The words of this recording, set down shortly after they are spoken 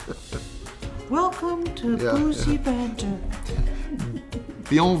Welcome to Boozy Banter.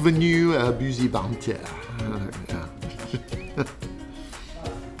 Bienvenue à Boozy Banter.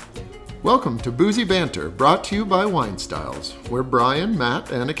 Welcome to Boozy Banter, brought to you by Wine Styles, where Brian,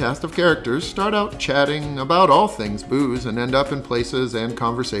 Matt, and a cast of characters start out chatting about all things booze and end up in places and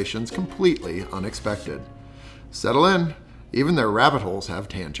conversations completely unexpected. Settle in. Even their rabbit holes have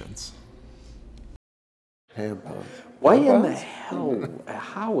tangents. Tampons. Why in the hell?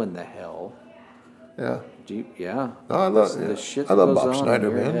 How in the hell? Yeah. Do you, yeah. No, I love, the shit I that love goes Bob on Schneider,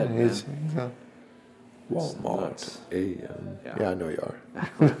 in your man. head, He's nuts. Walmart AM. Yeah, I know you are.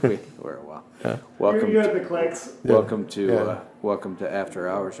 We're well. Yeah. Welcome. You got the clicks. Welcome to Yeah. welcome to After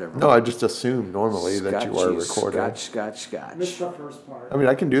Hours, everyone. No, I just assume normally that you are recording. Scotch. Missed the first part. I mean,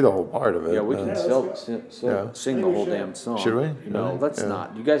 I can do the whole part of it. Yeah, we can let's still go. sing the Maybe whole we should. damn song. Should we? No, Really? let's Yeah.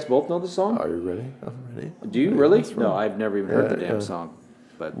 not. You guys both know the song? Are you ready? I'm ready. Do you really? No, I've never even heard the Yeah, damn yeah. song.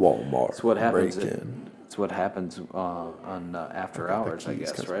 But Walmart. it's what happens. Break-in. It's what happens on After Hours, I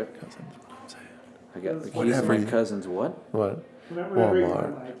guess, right? I got the keys to Whatever my you- cousin's what? What? Whenever you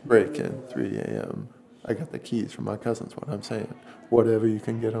Walmart. like. Break-in. 3 a.m. I got the keys from my cousins. What I'm saying. Whatever you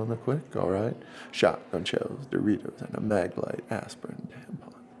can get on the quick. All right. Shotgun shells, Doritos, and a Maglite aspirin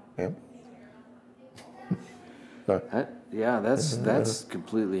tampon. Yeah. Sorry. That's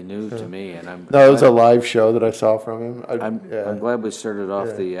completely new to me, and I'm No, it was a live show that I saw from him. I'm glad we started off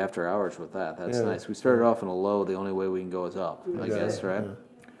Yeah. the After Hours with that. That's Yeah. nice. We started off in a low. The only way we can go is up, I guess, right?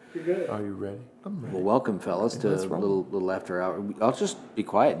 You're good. Are you ready? I'm ready. Well, welcome, fellas, to a That's right. little After Hour. I'll just be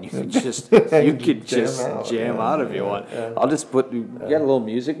quiet, and you can just jam out if you want. Yeah. I'll just put. You got a little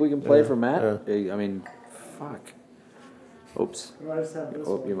music we can play for Matt? I mean, fuck. Oops. I just have this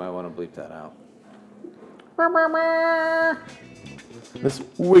Oh, one. you might want to bleep that out. This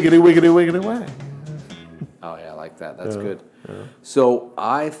wiggity way. Oh yeah, I like that. That's good. So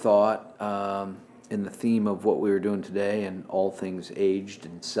I thought, in the theme of what we were doing today, and all things aged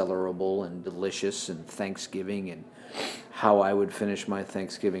and cellarable and delicious, and Thanksgiving, and how I would finish my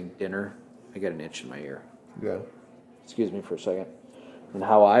Thanksgiving dinner. I got an itch in my ear. Yeah. Excuse Excuse me for a second. And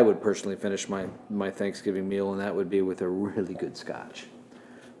how I would personally finish my Thanksgiving meal, and that would be with a really good scotch.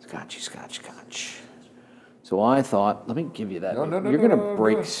 Scotch. So I thought, let me give you that. No, You're gonna no,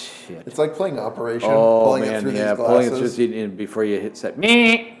 break no. shit. It's like playing Operation. Oh pulling it man, through yeah, these pulling it glasses. through and before you hit set.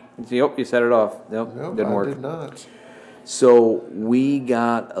 Meh. Yep, you set it off. Nope, No, didn't I work. did not. So we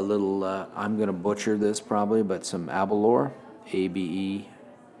got a little. I'm gonna butcher this probably, but some Aberlour,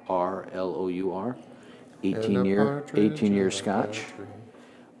 Aberlour, 18-year Scotch,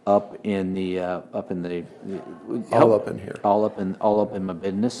 up in the All up in here. all up in my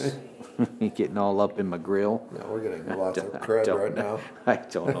business, getting all up in my grill. Yeah, we're getting lots of cred right now. I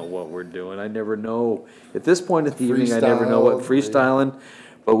don't know what we're doing. I never know. At this point of the evening, I never know what Freestyle. freestyling.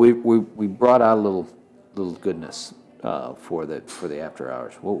 But we brought out a little goodness for the After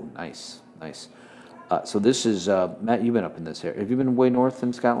Hours. Whoa, nice. So this is Matt. You've been up in this area. Have you been way north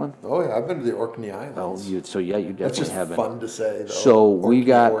in Scotland? Oh yeah, I've been to the Orkney Islands. Oh, you definitely That's just have been. fun to say, though. So we Orkney,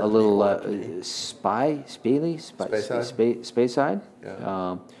 got a Orkney, little Orkney. Speyside.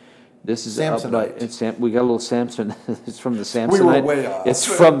 Yeah. This is Samsonite. we got a little Samson. It's from the Samsonite. We were way off. It's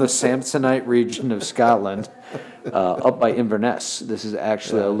from the Samsonite region of Scotland, up by Inverness. This is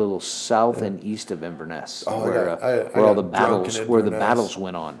actually a little south and east of Inverness, Oh, I where got- I where all the got drunk battles in where the Inverness. battles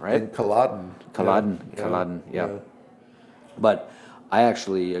went on, right? And Culloden. Culloden, yeah. But I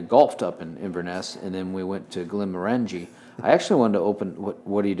actually golfed up in Inverness, and then we went to Glenmorangie. I actually wanted to open.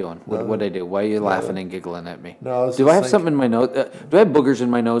 What are you doing? What did I do? Why are you laughing and giggling at me? No, I was do just I have thinking- something in my nose? Do I have boogers in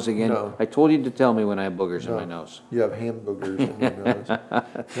my nose again? No. I told you to tell me when I have boogers in my nose. You have hand boogers in your nose. No, I Do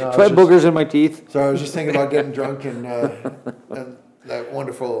was I have just- boogers in my teeth? So I was just thinking about getting drunk and that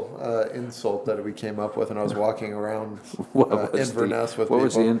wonderful insult that we came up with, and I was walking around Inverness with what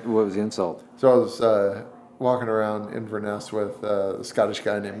people. what was the insult? So I was walking around Inverness with a Scottish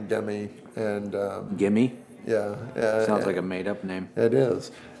guy named Demi, and Gimme? yeah, Sounds like a made up name. it is.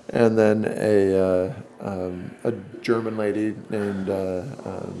 And then a German lady named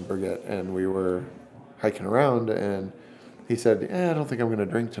Brigitte, and we were hiking around, and he said, I don't think I'm going to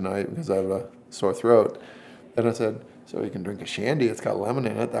drink tonight because I have a sore throat. And I said, so you can drink a shandy, it's got lemon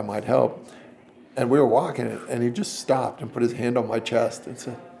in it, that might help. And we were walking, and he just stopped and put his hand on my chest and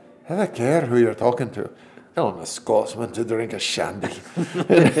said, I don't care who you're talking to. I'm a Scotsman to drink a shandy.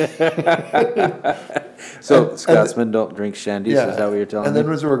 So Scotsmen don't drink shandies, is that what you're telling and me?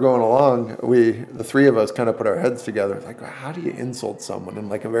 then as we were going along, the three of us kind of put our heads together. Like, how do you insult someone in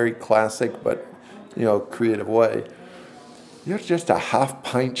like a very classic but, creative way? You're just a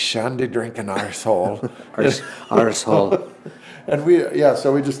half-pint shandy drinking arsehole. Arsehole. And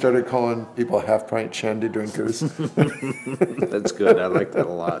so we just started calling people half-pint shandy drinkers. That's good. I like that a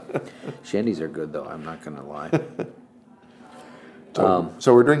lot. Shandies are good, though. I'm not going to lie.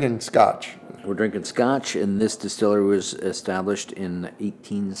 So we're drinking scotch. We're drinking scotch, and this distillery was established in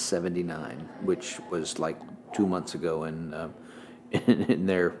 1879, which was like 2 months ago in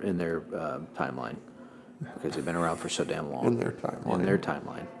their timeline, because they've been around for so damn long. In their timeline.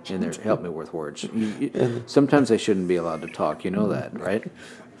 In their timeline. Help me with words. Sometimes I shouldn't be allowed to talk. You know that, right?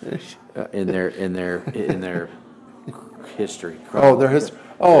 In their history. Oh, their history.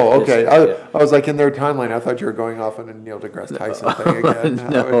 Oh, okay. History, I was like, in their timeline, I thought you were going off on a Neil deGrasse Tyson thing again.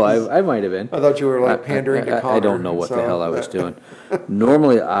 No, I might have been. I thought you were like pandering to Connor. I don't know what the hell I was doing.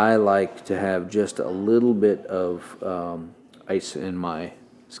 Normally, I like to have just a little bit of ice in my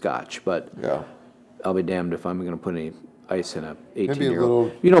scotch, but Yeah. I'll be damned if I'm going to put any ice in a Maybe a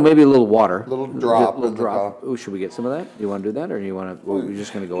 18-year-old. little- Maybe a little water. Little drop Little in the drop. top. Oh, should we get some of that? You want to do that, or do you want to? We're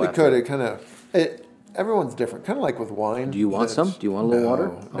just going to go We after could. it? It kind of. Everyone's different. Kind of like with wine. Do you want some? Do you want a little water?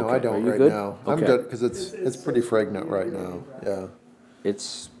 No, Okay. I Are don't you right good? now. I'm Okay. good because it's pretty fragrant right now. Yeah.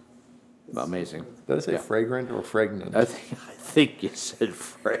 It's amazing. Did I say Yeah. fragrant or fragrant? I think you said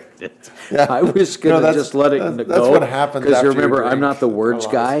fragrant. Yeah. I was gonna No, that's- just let it that's go. what happens Because after you remember, I'm drink not the a words lot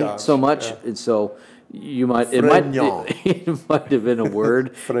of guy scotch. so much, Yeah. and so it might Frignon. it might have been a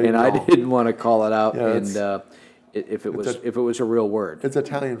word, and I Frignon. didn't want to call it out. Yeah, and if it was a real word, It's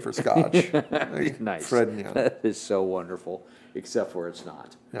Italian for scotch. nice. Frignon. That is so wonderful, except for it's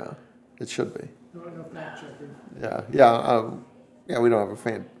not. Yeah, it should be. No fact checking. Yeah. We don't have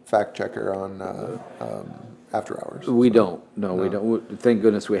a fact checker on After Hours. We don't. No, we don't. Thank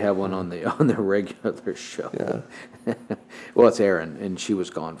goodness we have one on the regular show. Yeah. Well, it's Erin, and she was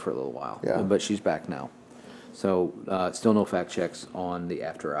gone for a little while. Yeah. But she's back now. So still no fact checks on the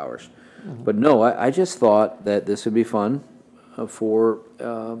After Hours. But no, I just thought that this would be fun for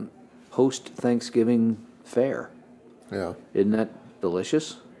post-Thanksgiving fare. Yeah. Isn't that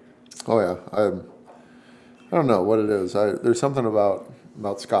delicious? Oh yeah. I don't know what it is. There's something about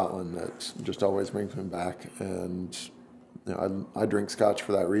Scotland that just always brings me back, and I drink scotch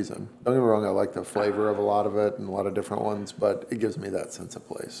for that reason. Don't get me wrong, I like the flavor of a lot of it and a lot of different ones, but it gives me that sense of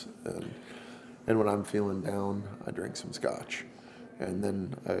place. And when I'm feeling down, I drink some scotch, and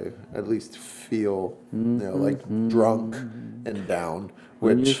then I at least feel like drunk and down.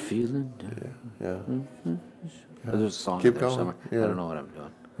 When you're Which feeling down. yeah, There's a song Keep in there going. somewhere. Yeah. I don't know what I'm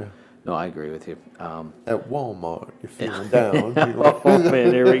doing. No, I agree with you. at Walmart, you're feeling down. Oh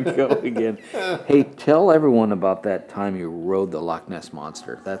man, here we go again. Hey, tell everyone about that time you rode the Loch Ness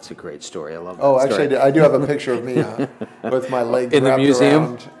Monster. That's a great story. I love that Oh, story. actually, I do have a picture of me with my legs In the wrapped museum?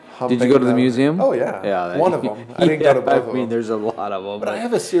 around, Did you humping go to the them. museum? Oh yeah, Yeah, one of them. I didn't go to both of I mean, them. there's a lot of them. But I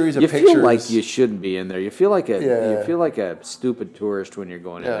have a series of you pictures. feel like you shouldn't be in there. You feel like a Yeah. stupid tourist when you're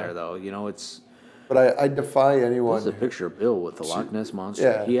going in Yeah. there, though. It's. But I defy anyone. There's a picture of Bill with the Loch Ness Monster.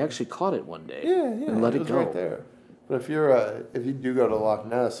 Yeah. He actually caught it one day. Yeah, And let it was go. right there. But if you do go to Loch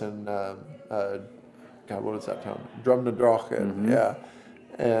Ness and God, what is that town? Drumnadrochen, yeah.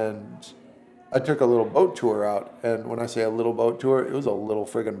 And I took a little boat tour out, and when I say a little boat tour, it was a little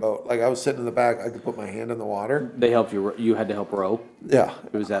friggin' boat. Like I was sitting in the back, I could put my hand in the water. They helped you. You had to help row. Yeah,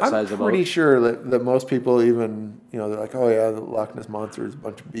 It was that I'm size of boat? pretty sure that most people even they're like, oh yeah, the Loch Ness Monster is a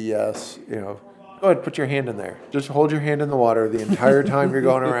bunch of BS. Go ahead, put your hand in there. Just hold your hand in the water the entire time you're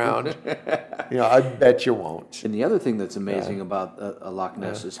going around. I bet you won't. And the other thing that's amazing about a Loch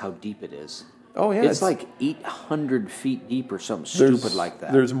Ness is how deep it is. Oh yeah, It's like 800 feet deep or something stupid like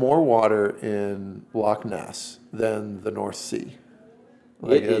that. There's more water in Loch Ness than the North Sea.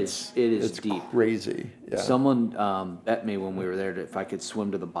 It is it's deep. Crazy. Yeah. Someone bet me when we were there if I could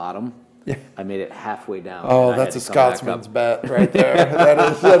swim to the bottom. Yeah. I made it halfway down. Oh, and I that's a had to come back Scotsman's up. bet right there.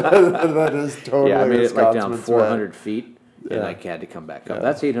 that is totally Yeah, I made a it like down Scotsman's 400 feet, and Yeah. I had to come back up. Yeah.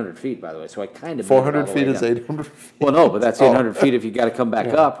 That's 800 feet, by the way, so I kind of 400 feet is 800 feet. Well, no, but that's 800 feet if you got to come back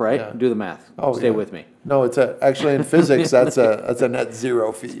up, right? yeah. Do the math. Oh, Stay yeah. with me. No, it's actually in physics. That's a net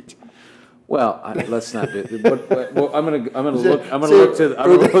 0 feet. Well, let's not do it. Well, I'm gonna look. I'm gonna See, look to.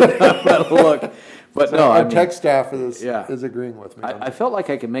 I'm gonna look. But So no, our I mean, tech staff is Yeah. agreeing with me. I felt like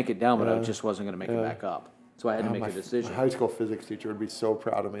I could make it down, but I just wasn't gonna make it back up. So I had to make my, a decision. My high school physics teacher would be so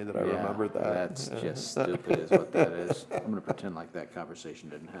proud of me that I Yeah, remembered that. That's just stupid, is what that is. I'm gonna pretend like that conversation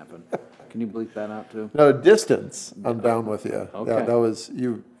didn't happen. Can you bleep that out too? No, distance. I'm down with you. Okay. That was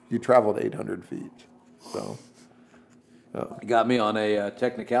you. You traveled 800 feet. So You got me on a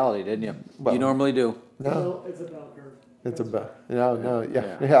technicality, didn't you? Well, You normally do. no, It's a bell curve. it's a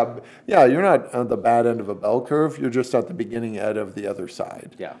yeah. You're not on the bad end of a bell curve. You're just at the beginning edge of the other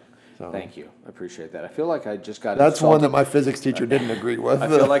side. Yeah. So Thank you. I appreciate that. I feel like I just got that's one that insulted. my physics teacher didn't agree with. I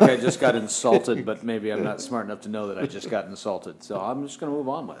feel like I just got insulted, but maybe I'm not smart enough to know that I just got insulted. So I'm just going to move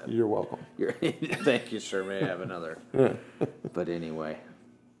on with it. You're welcome. Thank you, sir. May I have another? But anyway,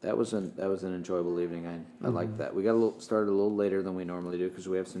 that was an enjoyable evening. I liked that. We got started a little later than we normally do because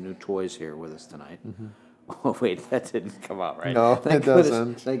we have some new toys here with us tonight. Oh wait, that didn't come out right. No, it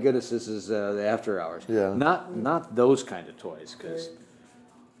doesn't. Thank goodness this is the after hours. Yeah. Not those kind of toys because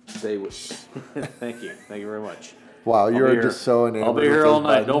they would. Thank you very much. Wow, I'll you're be here- just so enamored. I'll be here with all those night.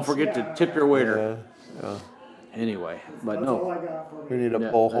 buttons. Don't forget to tip your waiter. Yeah. Anyway, but That's all no, I got for We me. need a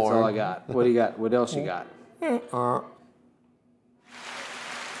yeah, bullhorn. that's all I got. What do you got? What else you got?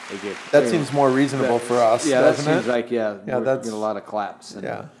 That seems more reasonable for us, Yeah, that doesn't seems it? like Yeah, we're that's- getting a lot of claps and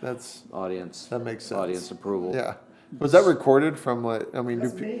Yeah, that audience. makes sense. Audience approval. Yeah. Was that recorded from like? I mean,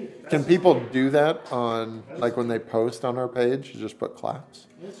 That's me. can people do that on like when they post on our page? Just put claps.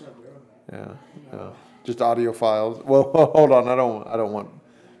 Let's not doing that. Yeah. Just audio files. Well, hold on. I don't want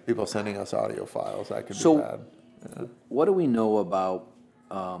people sending us audio files. That could So- be bad. What do we know about?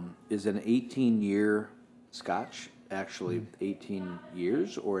 Is an 18-year Scotch actually 18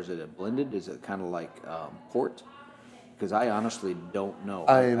 years, or is it a blended? Is it kind of like port? Because I honestly don't know.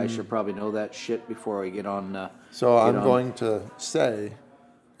 I should probably know that shit before I get on. So get I'm on- going to say,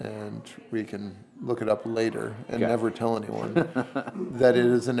 and we can look it up later and Okay. never tell anyone, that it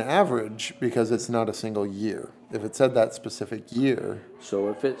is an average because it's not a single year. If it said that specific year, So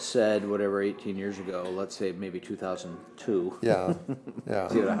if it said whatever 18 years ago, let's say maybe 2002. yeah,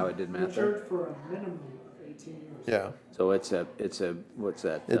 See yeah, how I did We math there? charge for a minimum of 18 years. yeah. So it's a what's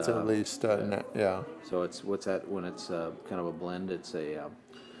that? It's at least, yeah. So it's what's that when it's kind of a blend? It's a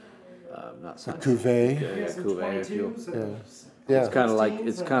not science. Cuvée. Yeah, So cuvée. If 22, you, so Yeah. it's kind of like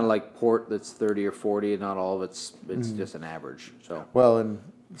 16s, port that's 30 or 40. Not all of it's just an average. So Well, and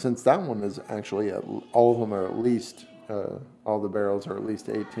since that one is actually, all of them are at least, all the barrels are at least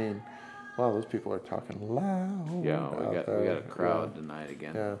 18. Wow, those people are talking loud. yeah, out we got there. a crowd tonight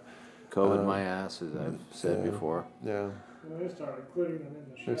again. Yeah, COVID my ass, as I've said before. yeah. When they start including them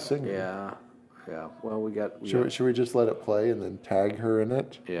in the show. They're singing. Yeah. Well, we got. Should we just let it play and then tag her in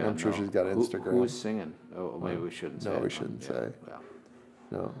it? Yeah, I'm sure no. she's got Who- Instagram. Who's singing? Oh, maybe we shouldn't say. No, it. we shouldn't Yeah, say. yeah.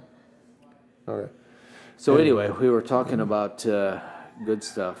 No. Okay. So anyway, we were talking about good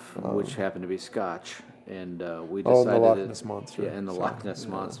stuff, Oh. which happened to be Scotch, and we Oh, decided the Loch that- Ness Monster. Yeah, and the Sorry, Loch Ness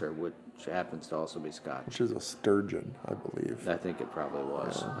yeah. Monster, which happens to also be Scotch. Which is a sturgeon, I believe. I think it probably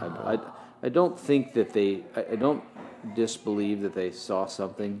was. I don't think that I don't disbelieve that they saw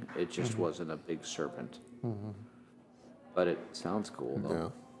something. It just Mm-hmm. wasn't a big serpent. But it sounds cool though. Yeah.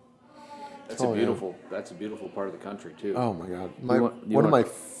 That's Oh, a yeah. beautiful part of the country too. Oh my God! You One want- of my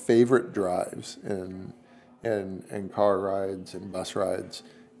favorite drives and car rides and bus rides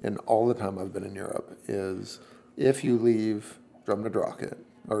in all the time I've been in Europe is if you leave Drumnadrocket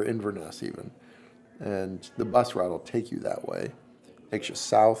or Inverness even, and the bus ride will take you that way, takes you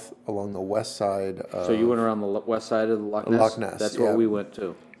south along the west side. Of, So you went around the west side of the Loch Ness? Loch Ness, That's yeah. where we went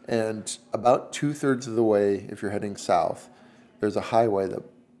to. And about 2/3 of the way, if you're heading south, there's a highway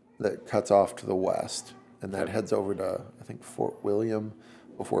that cuts off to the west, and that Okay. heads over to, I think, Fort William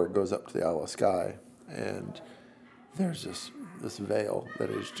before it goes up to the Isle of Skye. And there's this vale that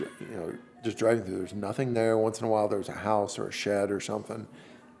is, just driving through. There's nothing there. Once in a while, there's a house or a shed or something.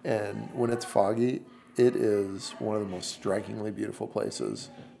 And when it's foggy, it is one of the most strikingly beautiful places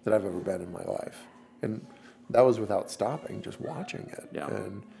that I've ever been in my life. And that was without stopping, just watching it. Yeah.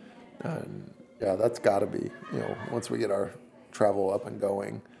 And yeah, that's got to be, once we get our travel up and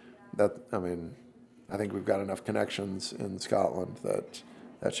going, I think we've got enough connections in Scotland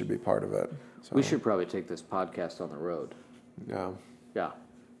that should be part of it. So, We should probably take this podcast on the road. Yeah. Yeah,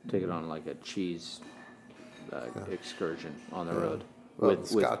 take it on like a cheese excursion on the road. Well,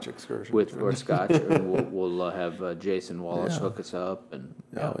 Scotch excursion. Or Scotch, and we'll have Jason Wallace hook us up, and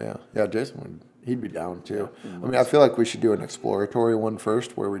Yeah, Jason he'd be down too. I mean, I feel like we should do an exploratory one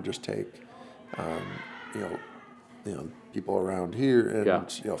first, where we just take, people around here and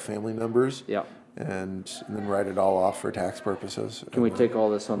Yeah. family members. yeah. And then write it all off for tax purposes. Can we take all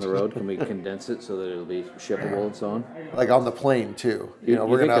this on the road? Can we condense it so that it'll be shippable and so on? like on the plane too? You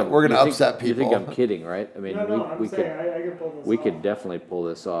we're think gonna I'm- we're gonna you think- upset people. You think I'm kidding, right? I mean, No, I'm we saying could I can pull this we off. could definitely pull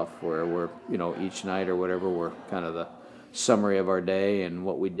this off where we're each night or whatever we're kind of the summary of our day and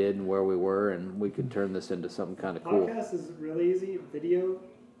what we did and where we were, and we could turn this into something kind of cool. Podcast is really easy. Video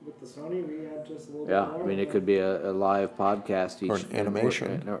with the Sony, we have just a little Yeah, bit more. I mean, it could be a live podcast each. Or an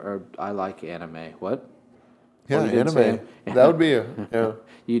animation. Or I like anime. What? Yeah, Oh, you didn't anime. say- That would be yeah.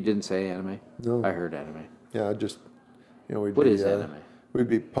 You didn't say anime? No. I heard anime. Yeah, just we'd What be, is anime? We'd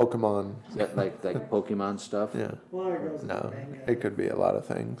be Pokemon. Is that like Pokemon stuff? Yeah. Well, there goes No, manga. it could be a lot of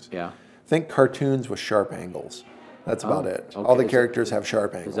things. Yeah. Think cartoons with sharp angles. That's about it. okay. All the Is it- characters have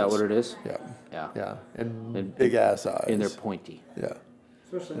sharp angles. Is that what it is? Yeah. Yeah. Yeah. And, And- big ass eyes. And they're pointy. Yeah.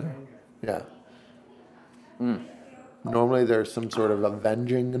 Especially manga. Yeah. Hmm. Normally there's some sort of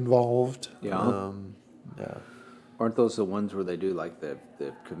avenging involved. Yeah. Yeah. Aren't those the ones where they do like the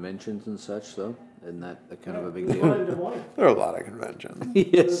conventions and such though? Isn't that kind of a big There's one deal? in Des Moines. There are a lot of conventions.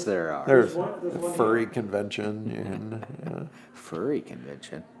 Yes, there are. There's there's one furry here. convention. And, Furry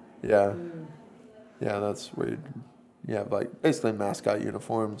convention. yeah. Yeah, that's where you have like basically mascot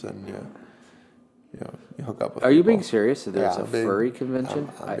uniforms and you hook up with Are you people. being serious that there's Yeah, a I'm being- furry convention?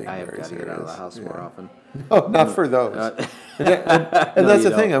 I'm being I have very got to get out of the serious, house more yeah. often. Oh, not for those. and that's No, the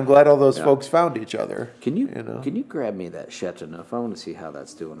you thing. don't. I'm glad all those folks found each other. Can you know? can you grab me that Chateauneuf? I want to see how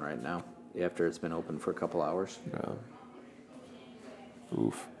that's doing right now after it's been open for a couple hours. Yeah.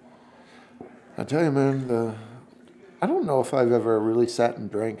 Oof. I tell you, man, I don't know if I've ever really sat and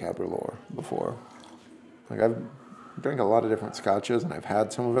drank Aberlour before. Like I've drank a lot of different scotches and I've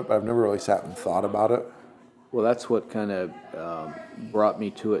had some of it, but I've never really sat and thought about it. Well, that's what kind of brought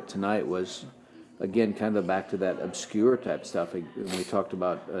me to it tonight was, again, kind of back to that obscure type stuff we talked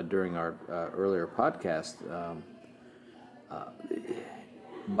about during our earlier podcast.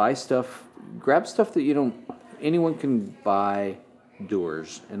 Buy stuff, grab stuff that anyone can buy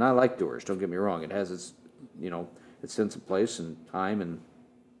Dewar's, and I like Dewar's, don't get me wrong. It has its sense of place and time, and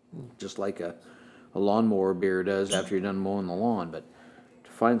just like a lawnmower beer does after you're done mowing the lawn, but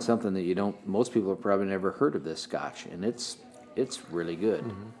to find something that most people have probably never heard of this scotch, and it's really good.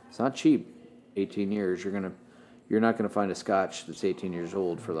 It's not cheap. 18 years, you're not gonna find a scotch that's 18 years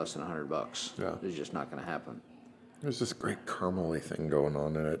old for less than $100. Yeah. It's just not gonna happen. There's this great caramely thing going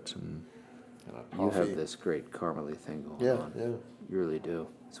on in it, and You have this great caramely thing going Yeah, on. yeah. You really do.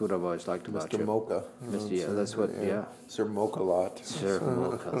 It's what I've always liked about Mr. you. Mocha. Yeah, that's what. Yeah, Sir Mocha lot. Sir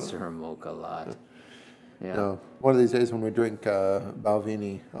Mocha lot. Yeah. No, one of these days when we drink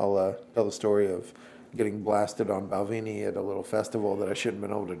Balvenie, I'll tell the story of getting blasted on Balvenie at a little festival that I shouldn't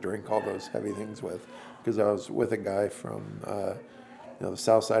have been able to drink all those heavy things with, because I was with a guy from the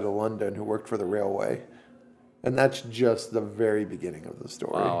south side of London who worked for the railway, and that's just the very beginning of the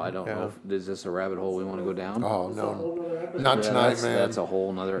story. Wow, I don't Yeah. know. Is this a rabbit hole we want to go down? Oh That's a whole no, nother episode. not Yeah, tonight, that's, man. That's a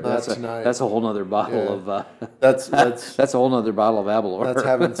whole nother. Not That's tonight. a whole nother bottle Yeah. of. That's That's a whole nother bottle of Aberlour. That's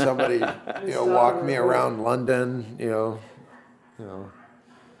having somebody, walk me around London,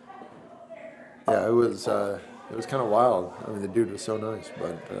 Yeah, it was kind of wild. I mean, the dude was so nice,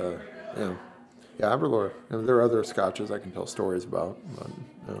 but Aberlour. There are other scotches I can tell stories about, but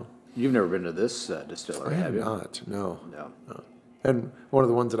no, You've never been to this distillery, have you? not. No. No. And one of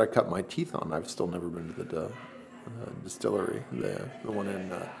the ones that I cut my teeth on, I've still never been to the distillery, the one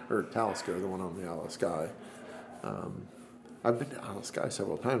in or Talisker, the one on the Isle of Skye. I've been to Isle of Skye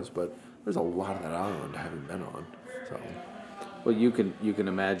several times, but there's a lot of that island I haven't been on. So Well, you can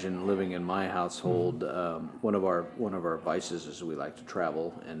imagine living in my household. One of our vices is we like to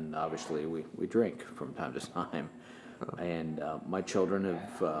travel, and obviously we drink from time to time. And my children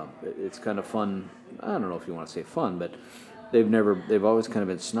have. It's kind of fun. I don't know if you want to say fun, but they've always kind of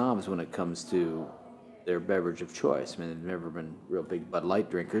been snobs when it comes to their beverage of choice. I mean, they've never been real big Bud Light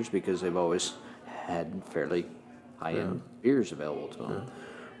drinkers because they've always had fairly high-end beers available to them.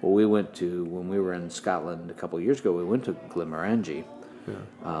 Well, when we were in Scotland a couple of years ago, we went to Glenmorangie,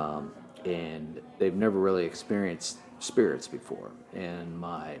 and they've never really experienced spirits before. And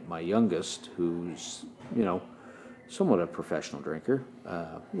my youngest, who's, somewhat a professional drinker,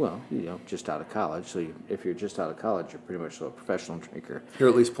 just out of college. So if you're just out of college, you're pretty much a professional drinker. you're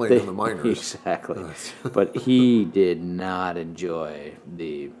at least playing in the minors. Exactly. But he did not enjoy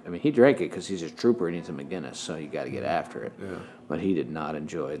he drank it because he's a trooper and he's a McGuinness, so you got to get after it. Yeah. But he did not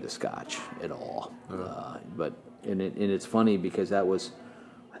enjoy the scotch at all. And it's funny because I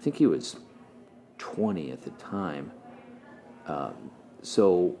think he was 20 at the time.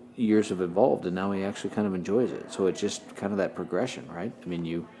 So years have evolved, and now he actually kind of enjoys it. So it's just kind of that progression, right? I mean,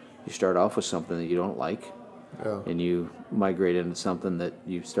 you start off with something that you don't like, Yeah. and you migrate into something that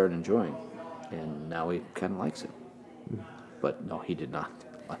you start enjoying, and now he kind of likes it. But no, he did not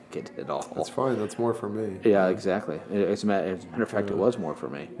like it at all. That's fine. That's more for me. Yeah, exactly. As a matter of fact, it was more for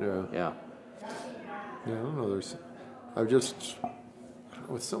me. Yeah. Yeah. Yeah, I don't know.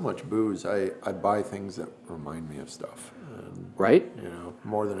 With so much booze, I buy things that remind me of stuff, and, Right?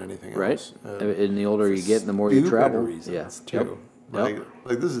 more than anything Right. else. And the older you get, the more you Stupid travel. reasons, Yeah. too. Yep.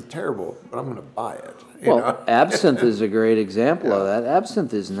 Like this is terrible, but I'm going to buy it. Well, absinthe is a great example of that.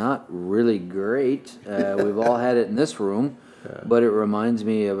 Absinthe is not really great. We've all had it in this room. but it reminds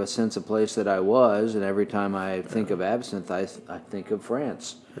me of a sense of place that I was, and every time I think of absinthe, I think of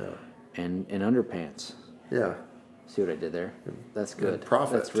France. Yeah. And underpants. Yeah. See what I did there? That's good. And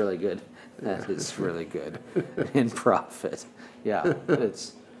profit. That's really good. That is really good. In profit. Yeah.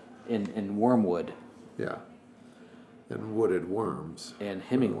 It's in Wormwood. Yeah. And wooded worms. And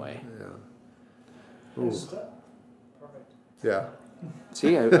Hemingway. Yeah. Ooh. Perfect. Yeah.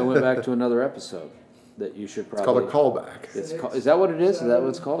 See, I went back to another episode that you should probably. It's called a callback. Is that what it is? Is that what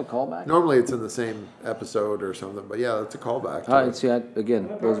it's called? A callback? Normally it's in the same episode or something, but yeah, it's a callback. All right, see,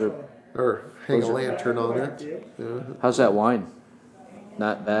 again, those are. Or hang a Those are- lantern on it. Yeah. How's that wine?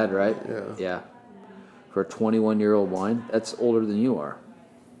 Not bad, right? Yeah. Yeah. For a 21-year-old wine, that's older than you are.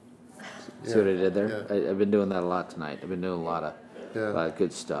 See what I did there? Yeah. I've been doing that a lot tonight. I've been doing a lot of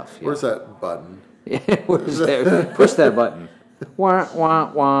good stuff. Yeah. Where's that button? Yeah, where's that? Push that button. Wah,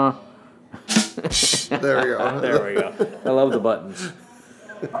 wah, wah. There we go. There we go. I love the buttons.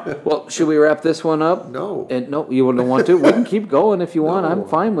 Well, should we wrap this one up? No. And no, you don't want to? We can keep going if you want. I'm No.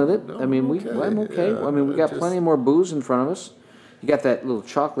 fine with it. No, I mean, I'm okay. Yeah, I mean, we got just- plenty more booze in front of us. You got that little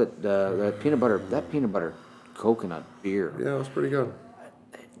chocolate, that peanut butter coconut beer. Yeah, it was pretty good.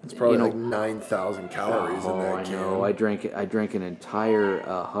 It's probably You know- like 9,000 calories in Oh, that I can. know. I drank an entire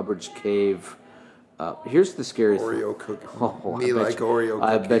Hubbard's Cave. Here's the scary thing. Oreo cookie. Oh, Me like Oreo cookies.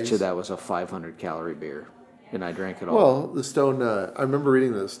 I bet you that was a 500 calorie beer, and I drank it all. Well, the Stone, I remember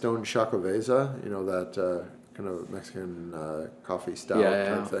reading the Stone Chacoveza, that kind of Mexican coffee style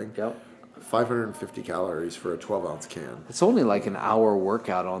type thing. Yep. 550 calories for a 12-ounce can. It's only like an hour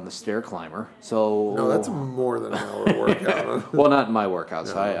workout on the stair climber. So No, that's more than an hour workout. well, not in my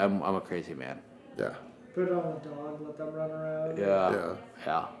workouts. I'm a crazy man. Yeah. Put it on the dog, let them run around. Yeah. Yeah.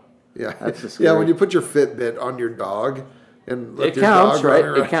 Yeah. Yeah. That's the Yeah, scary- when you put your Fitbit on your dog and let It your counts, dog right?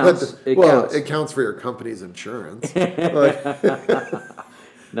 run It around. counts. It well, counts. it counts for your company's insurance. Like,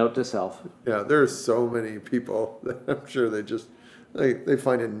 Note to self. yeah, there's so many people that I'm sure they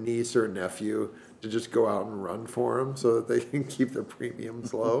find a niece or nephew to just go out and run for them so that they can keep their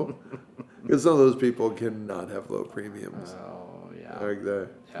premiums low. Because some of those people cannot have low premiums. Oh yeah. Like that.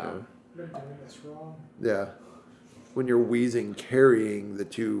 Yeah. Been doing this wrong. Yeah. When you're wheezing carrying the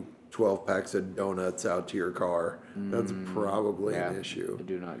 2 12-packs of donuts out to your car, that's probably an issue.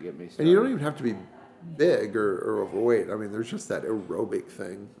 Do not get me started. And you don't even have to be big or overweight. I mean, there's just that aerobic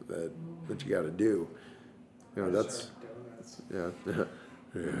thing that you got to do. You know, that's Donuts. yeah.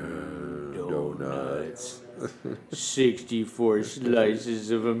 Donuts 64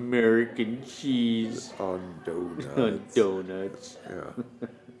 slices of American cheese on donuts. on donuts. Yeah.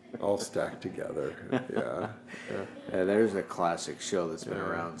 All stacked together. Yeah. Yeah, there's a classic show that's been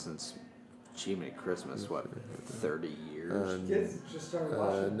around since Jiminy Christmas. What, 30 years? Kids just started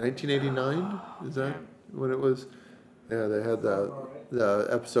watching. 1989 is that when it was? Yeah, they had the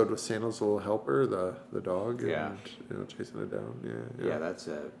episode with Santa's Little Helper, the dog, Yeah. and chasing it down. Yeah, that's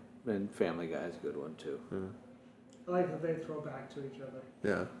and Family Guy's a good one too. I like that they throw back to each other.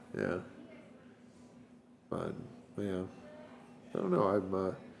 Yeah. But yeah, I don't know.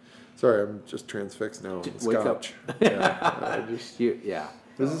 I'm sorry. I'm just transfixed now on Wake up. scotch. Yeah, Yeah.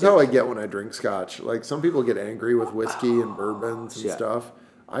 this is how I get when I drink scotch. Like some people get angry with whiskey and bourbons and Yeah. stuff.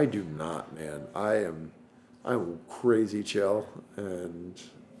 I do not, man. I'm crazy chill, and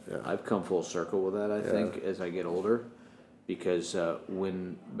yeah. I've come full circle with that, I think, as I get older. Because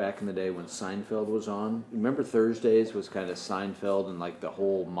when back in the day when Seinfeld was on, remember Thursdays was kind of Seinfeld and like the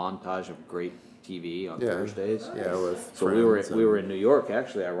whole montage of great TV on Thursdays. Yeah, with So we were in New York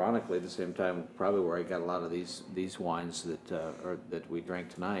actually, ironically, at the same time, probably where I got a lot of these wines that we drank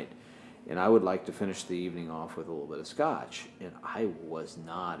tonight. And I would like to finish the evening off with a little bit of scotch. And I was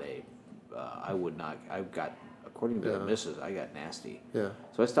not I got, according to the missus, I got nasty. Yeah.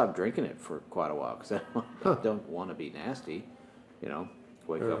 So I stopped drinking it for quite a while because I don't want to be nasty,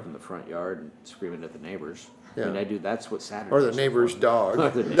 wake up in the front yard and screaming at the neighbors. I mean, Yeah. that's what Saturday. Or the neighbor's dog.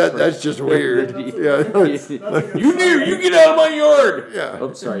 the neighbor's- That's just weird. Yeah. You get out of my yard. Yeah.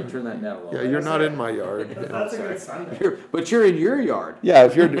 Oh, sorry. Turn that down a little. Yeah, you're not in my yard. That's a good sign. But you're in your yard. Yeah,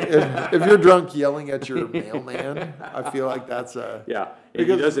 if you're drunk yelling at your mailman, I feel like that's a Yeah. And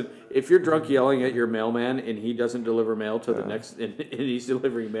Because- if you're drunk yelling at your mailman and he doesn't deliver mail to the next, and he's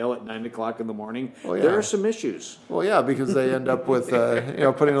delivering mail at 9 o'clock in the morning, Oh, yeah. there are some issues. well, yeah, because they end up with putting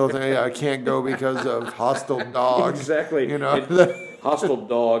a little thing. Yeah, I can't go because of hostile dog. Exactly. You know. And hostile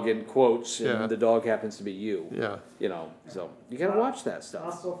dog in quotes, and Yeah. the dog happens to be you. Yeah. So you gotta watch that stuff.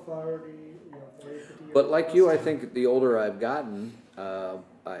 Hostile 40, 40, 50 years But like you, I hostile. think the older I've gotten,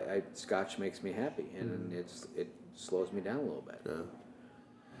 Scotch makes me happy, and Mm. it slows me down a little bit.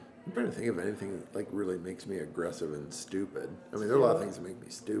 I'm trying to think of anything that like really makes me aggressive and stupid. I mean, there are a lot of things that make me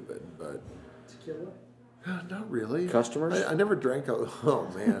stupid, but Tequila. not really. Customers? I never drank. Oh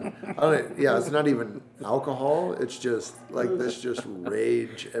man, yeah, it's not even alcohol. It's just like this, just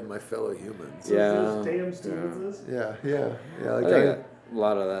rage at my fellow humans. Yeah. Those damn Stevens. Yeah. Like I think a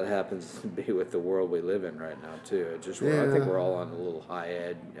lot of that happens to be with the world we live in right now too. It just I think Yeah. we're all on a little high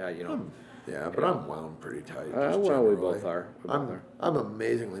ed, you know. yeah, but I'm wound pretty tight. Well, just we generally. both are. We both are. I'm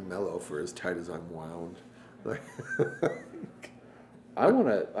amazingly mellow for as tight as I'm wound. Like, I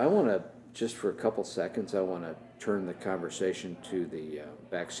wanna just for a couple seconds, I wanna turn the conversation to the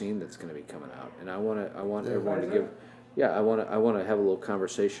vaccine that's gonna be coming out, and I want everyone to give. Yeah, I want to have a little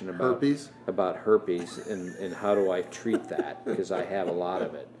conversation about Herpes? about herpes and how do I treat that, because I have a lot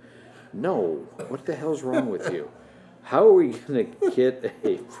of it. No, what the hell's wrong with you? How are we going to get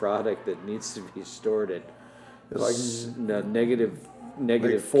a product that needs to be stored at like negative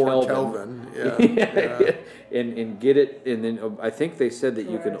like 4 Kelvin. Yeah. and get it, and then I think they said that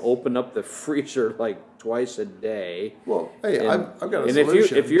you can open up the freezer like twice a day. Well, hey, And- I've got a and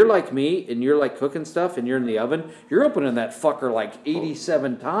solution. if you're like me and you're like cooking stuff and you're in the oven, you're opening that fucker like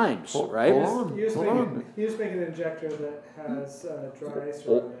 87 times, right? hold on. You just Hold make on. you just make an injector that has dry ice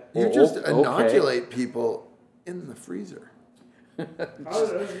Oh. around it. You Oh, just okay. inoculate people in the freezer. I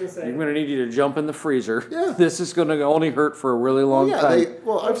was gonna say. I'm gonna need you to jump in the freezer. Yeah. This is gonna only hurt for a really long yeah, time. I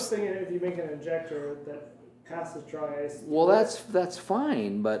I've was thinking if you make an injector that passes dry ice. Well, that's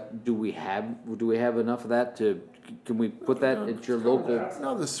fine, but do we have enough of that to? Can we put that at your local?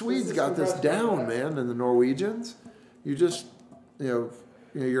 No, the Swedes got this down, man, and the Norwegians. You just,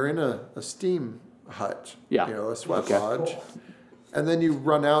 you're in a steam hut, Yeah. a sweat Okay. lodge, and then you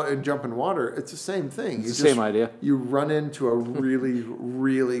run out and jump in water. It's the same thing. It's the same idea. You run into a really,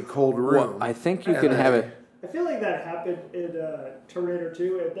 really cold room. Well, I think you and can have then- it. I feel like that happened in Terminator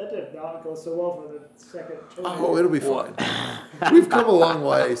 2, and that did not go so well for the second Terminator. Oh, it'll be fine. We've come a long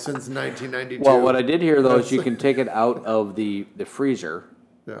way since 1992. Well, what I did hear though is you can take it out of the freezer.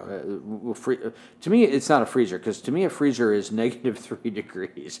 Yeah. To me, it's not a freezer, because to me a freezer is negative 3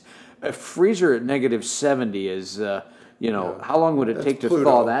 degrees. A freezer at negative 70 is, how long would it That's take to Pluto.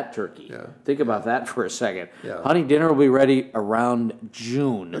 thaw that turkey? Yeah. Think about that for a second. Yeah. Honey, dinner will be ready around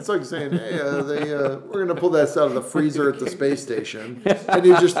June. It's like saying, hey, we're going to pull this out of the freezer at the space station. And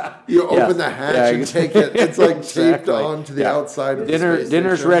you open the hatch and take it. It's like taped Exactly. onto the Yeah. outside of the space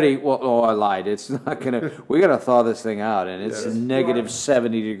Dinner's station. ready. Well, I lied. It's not gonna. We gotta thaw this thing out, and it's Yeah. negative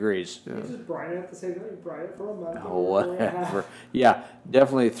 70 degrees. You just brine it at the same time. You brine it for a month. Oh, whatever. Yeah,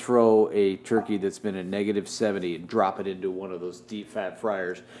 definitely throw a turkey that's been at negative 70 and drop it into one of those deep fat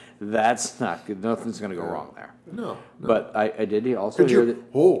fryers. That's not good. Nothing's gonna go wrong there. No. But I did also Could hear you? that.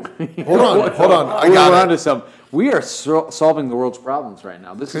 Hold on. I We're got onto it. some. We are solving the world's problems right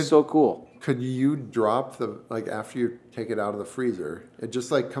now. This is so cool. Could you drop after you take it out of the freezer, it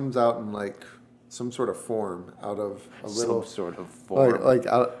just like comes out in like some sort of form out of a little, Some sort of form.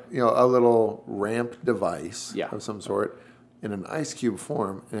 a little ramp device Yeah. of some sort in an ice cube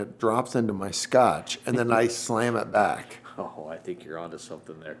form, and it drops into my scotch, and then I slam it back. Oh, I think you're onto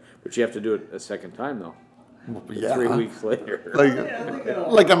something there. But you have to do it a second time though. Yeah. 3 weeks later.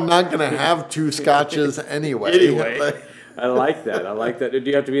 Like I'm not gonna have 2 scotches anyway. Anyway. I like that. Do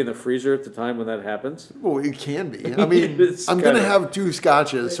you have to be in the freezer at the time when that happens? Well, it can be. I mean, It's I'm gonna kinda- have 2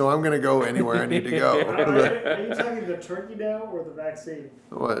 scotches, so I'm gonna go anywhere I need to go. Are you talking the turkey now or the vaccine?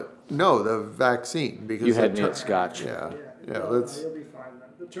 What? No, the vaccine because You had the me at scotch. Yeah, No, that's you'll be fine then.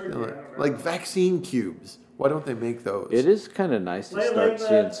 The turkey, I don't know. like vaccine cubes. Why don't they make those? It is kind of nice to Like start that-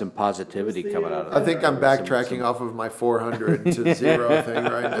 seeing some positivity what's the, coming out of I that. think I'm backtracking off of my 400 to 0 thing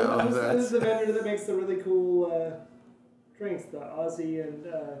right now. This is That's, the vendor that makes the really cool drinks, the Aussie and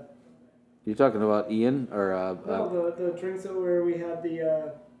You talking about Ian or no, the drinks that where we have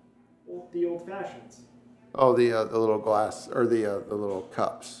the old fashions. oh, the little glass or the little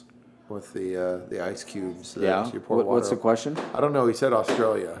cups with the ice cubes. That yeah? you pour water What's the over. question? I don't know. He said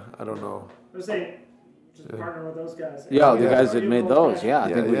Australia. I don't know. I was saying, just partner with those guys. Yeah, the Yeah. guys that made those. Yeah, I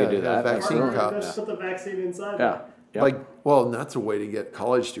Yeah, think we yeah, could do yeah, that. vaccine Absolutely. cup. Just put the vaccine inside. Yeah. Yep. Like, well, and that's a way to get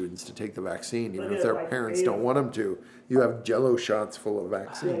college students to take the vaccine, even Look if at their like parents 8 don't want them to. You have Jello shots full of Yeah,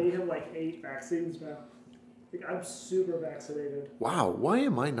 vaccine. you have like 8 vaccines now. Like, I'm super vaccinated. Wow, why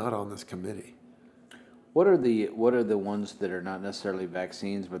am I not on this committee? What are the ones that are not necessarily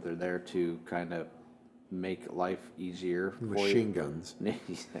vaccines, but they're there to kind of make life easier for Machine guns. you?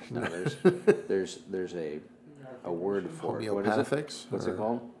 No, there's a word for it. What is it? Homeopathics? What's or- it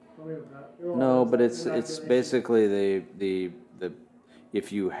called? Homeopath. No, but it's Inoculation. basically the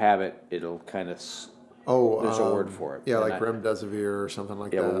if you have it, it'll kind of Oh, There's a word for it. Yeah, And like remdesivir or something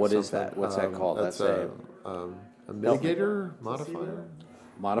like Yeah, that. but what is something. that? What's that called? That's That's a mitigator, modifier,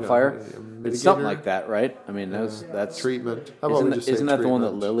 modifier. Yeah, It's something mitigator. like that, right? I mean, that's treatment. How about we just say isn't that the one that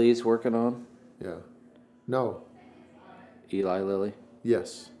treatment? Lily's working on? Yeah. No. Eli Lilly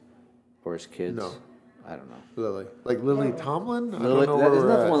Yes. or his kids? No. I don't know. Lily. Like Lily Tomlin? I Lily, don't know where isn't we're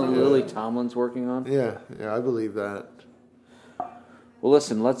that the at. one that Lily Tomlin's working on? Yeah, I believe that. Well,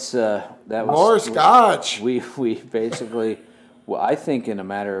 listen, let's. That was More scotch. We basically, well, I think in a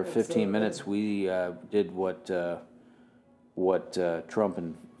matter of 15 minutes we did what Trump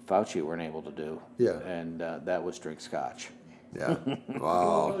and Fauci weren't able to do. Yeah. And that was drink scotch. Yeah.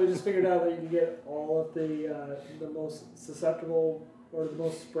 Wow. We just figured out that you can get all of the most susceptible or the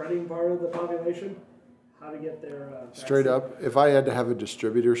most spreading part of the population, how to get their Straight vaccine. up, if I had to have a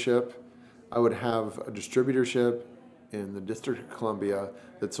distributorship, I would have a distributorship in the District of Columbia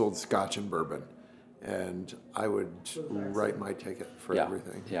that sold scotch and bourbon. And I would write my ticket for Yeah.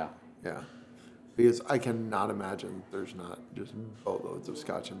 everything. Yeah. Yeah. Because I cannot imagine there's not just boatloads of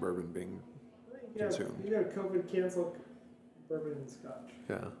scotch and bourbon being consumed. You got COVID cancel bourbon and scotch.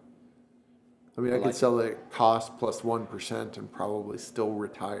 Yeah. I mean, I could sell it at cost plus 1% and probably still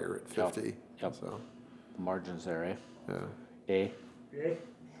retire at 50. Yep. So, The margins there, eh? yeah.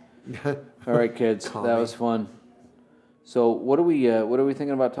 Yeah. All right, kids, that Tommy. was fun. So what are we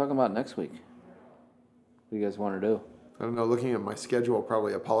thinking about talking about next week? What do you guys want to do? I don't know, looking at my schedule,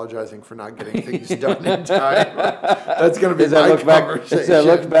 probably apologizing for not getting things done in time. That's going to be my conversation. As I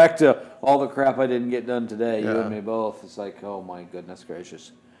look back to all the crap I didn't get done today, you Yeah. and me both, it's like, oh my goodness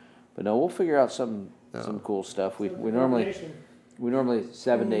gracious. But no, we'll figure out some cool stuff. We normally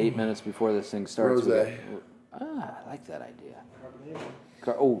 7 to 8 minutes before this thing starts. Rosé. I like that idea.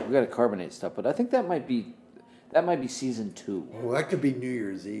 Carbonation. We got to carbonate stuff, but I think that might be season 2. Well, that could be New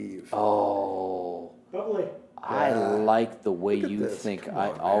Year's Eve. Oh, Bubbly. I like the way Look at you this. think. Come I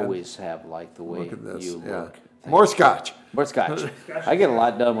on, man. always have liked the way Look at this. you Yeah. look. More scotch. More scotch. I get a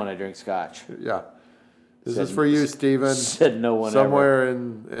lot done when I drink scotch. Yeah. This Said- is for you, Stephen. Said no one Somewhere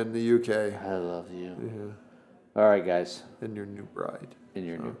in the UK. ever. I love you. Yeah. All right, guys. And your new bride. In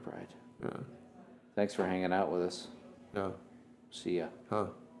your new bride. Yeah. Thanks for hanging out with us. Yeah. See ya. Huh.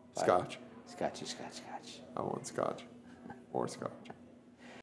 Scotch. Scotchy, scotch, scotch. I want scotch. More scotch.